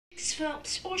Phillips,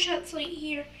 Sports Athlete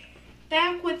here,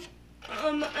 back with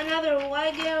another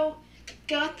Lego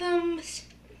Gotham's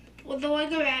with the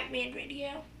Lego Batman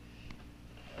video.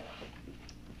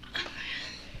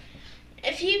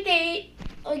 A few days,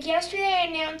 like yesterday, I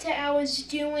announced that I was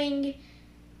doing,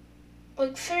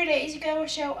 like 3 days ago or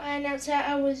so, I announced that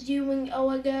I was doing a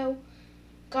Lego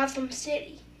Gotham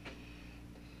City.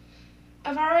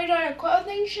 I've already done a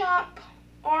clothing shop,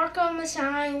 Arkham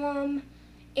Asylum,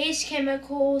 Ace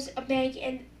Chemicals, a bank,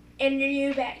 and a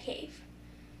new Batcave.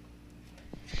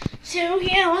 So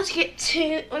yeah, let's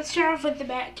start off with the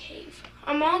Batcave.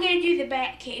 I'm only gonna do the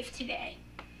Batcave today.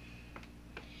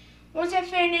 Once I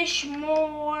finish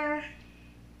more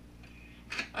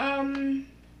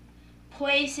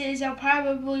places, I'll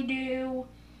probably do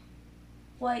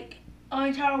like an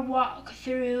entire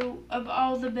walkthrough of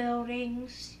all the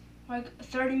buildings, like a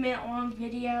 30-minute long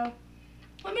video.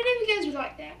 Let me know if you guys would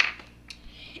like that.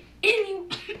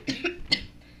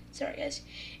 Sorry guys.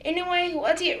 Anyway,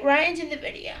 let's get right into the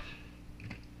video.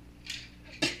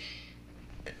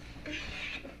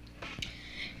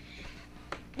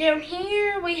 Down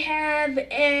here we have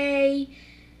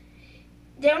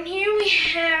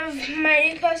my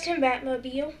new custom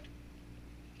Batmobile.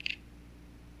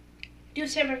 Do a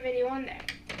separate video on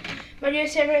that. But do a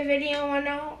separate video on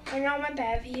all my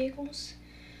Bat vehicles.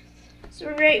 So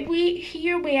right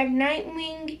here we have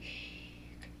Nightwing.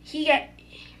 He got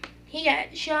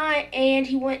shot and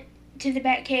he went to the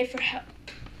Batcave for help.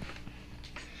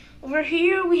 Over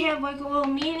here we have like a little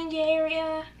meeting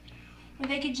area where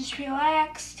they could just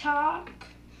relax, talk.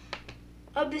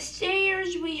 Up the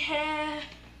stairs we have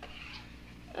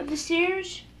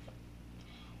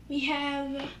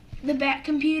the Bat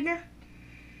computer.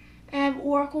 I have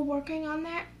Oracle working on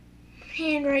that.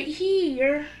 And right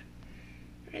here,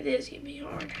 this is gonna be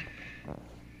hard.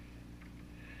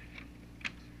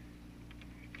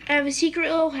 I have a secret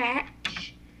little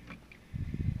hatch.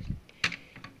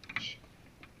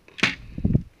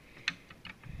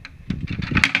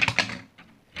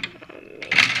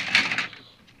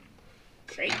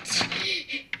 Great.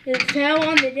 It fell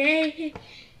on the day.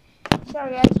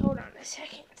 Sorry guys, hold on a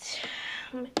second.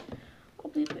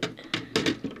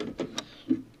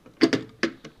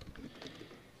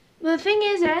 The thing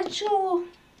is,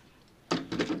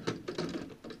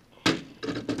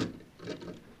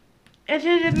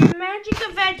 through the magic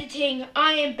of editing,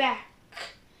 I am back.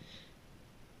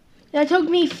 That took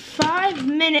me 5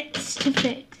 minutes to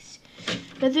fix.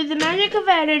 But through the magic of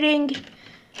editing,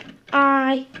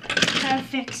 I have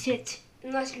fixed it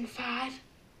in less than 5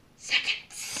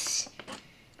 seconds.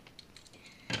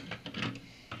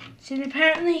 So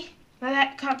apparently, my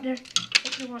Batcopter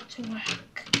doesn't want to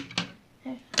work.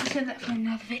 I'll save that for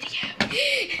another video.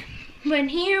 But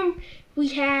here we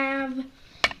have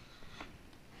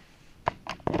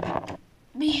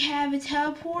a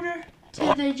teleporter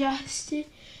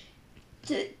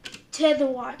to the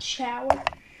watchtower.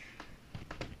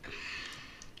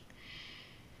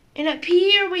 And up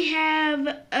here we have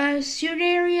a suit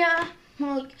area,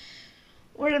 like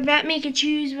where the Batman can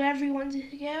choose wherever he wants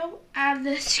to go. I have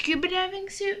the scuba diving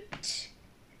suit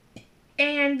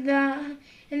and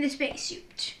the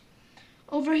spacesuit.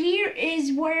 Over here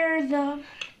is where the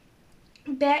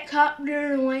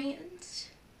Batcopter lands.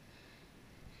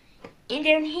 And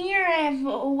down here I have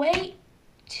a weight.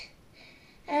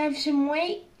 I have some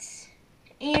weights.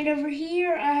 And over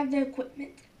here I have the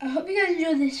equipment. I hope you guys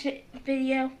enjoyed this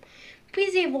video.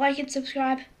 Please leave a like and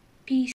subscribe. Peace.